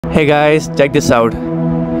Hey guys, check this out.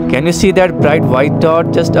 Can you see that bright white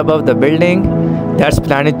dot just above the building? That's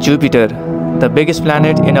planet Jupiter, the biggest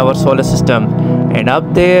planet in our solar system. And up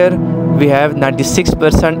there we have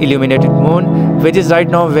 96% illuminated moon, which is right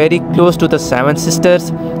now very close to the seven sisters.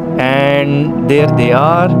 And there they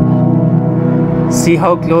are. See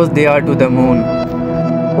how close they are to the moon.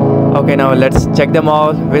 Okay, now let's check them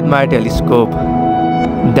all with my telescope.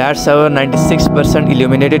 That's our 96%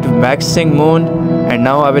 illuminated waxing moon. And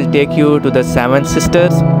now I will take you to the seven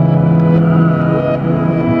sisters.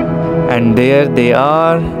 And there they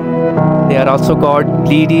are. They are also called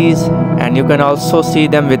pleiades, and you can also see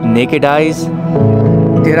them with naked eyes.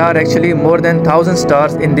 There are actually more than 1,000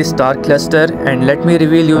 stars in this star cluster, and let me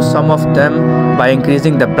reveal you some of them by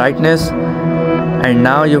increasing the brightness. And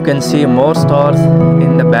now you can see more stars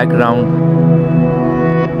in the background.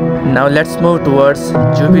 Now let's move towards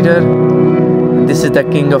Jupiter. This is the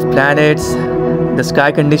king of planets. The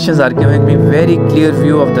sky conditions are giving me very clear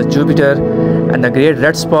view of the Jupiter, and the great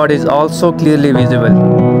red spot is also clearly visible.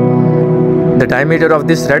 The diameter of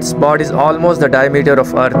this red spot is almost the diameter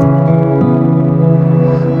of Earth.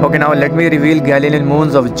 Okay, now let me reveal Galilean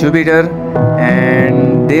moons of Jupiter,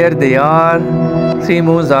 and there they are. 3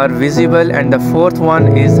 moons are visible and the 4th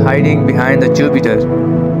one is hiding behind the Jupiter.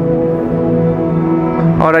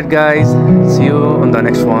 Alright guys, see you on the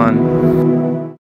next one.